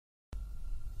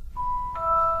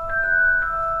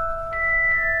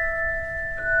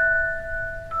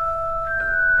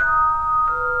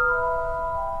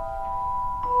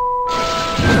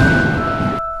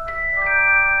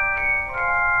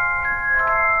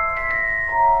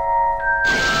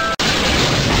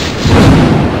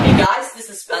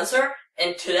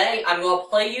and today I'm going to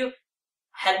play you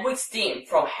Hedwig's theme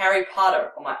from Harry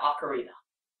Potter on my Ocarina.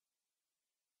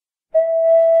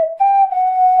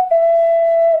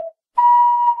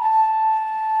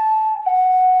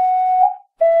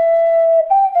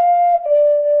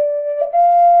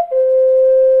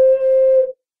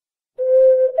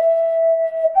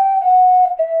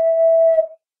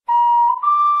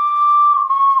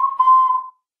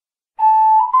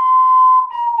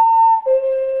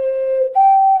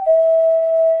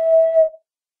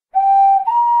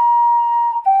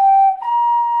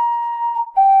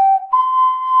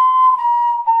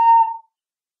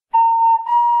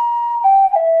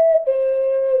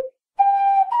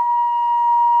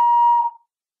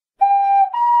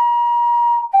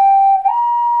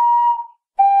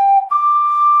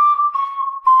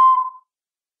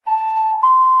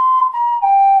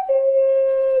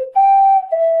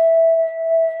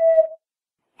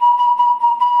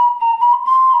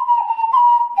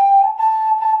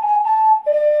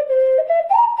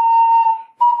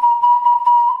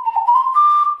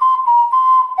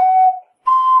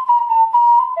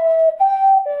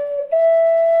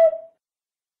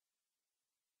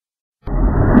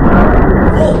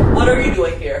 What are you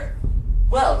doing here?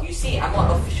 Well, you see, I'm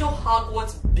on official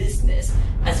Hogwarts business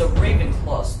as a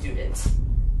Ravenclaw student.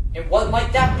 And what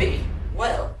might that be?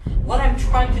 Well, what I'm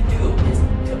trying to do is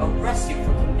to arrest you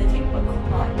for committing a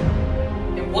crime.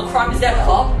 And what crime is that,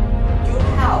 Bob? You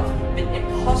have been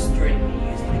impostoring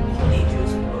me using the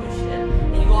Collegios potion,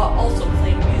 and you are also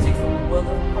playing music from the world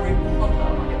of Harry Potter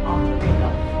on your Ocarina,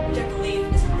 which I believe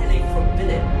is highly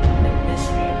forbidden in the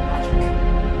Ministry of Magic.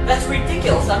 That's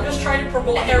ridiculous, I'm just trying to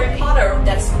promote Harry Potter.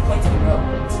 That's quite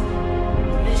irrelevant.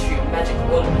 The Ministry of Magic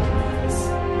ordered me to do this,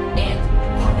 and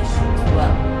punish you as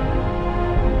well.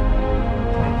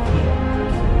 I'm here.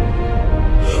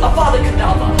 Avada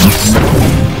Kedavra!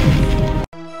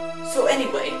 So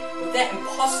anyway, with that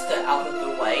imposter out of the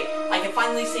way, I can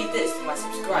finally say this to my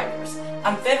subscribers.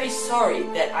 I'm very sorry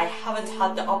that I haven't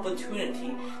had the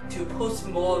opportunity to post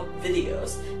more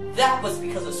videos. That was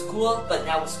because of school, but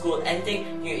now with school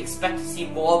ending, you expect to see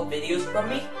more videos from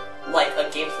me, like a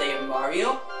gameplay of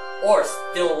Mario, or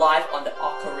still live on the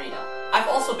Ocarina. I've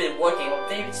also been working on a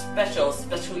very special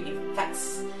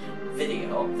effects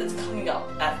video that's coming up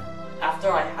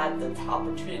after I had the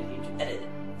opportunity to edit it.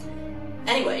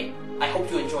 Anyway, I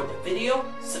hope you enjoyed the video.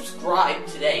 Subscribe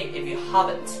today if you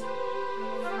haven't.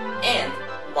 And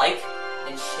like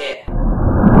and share.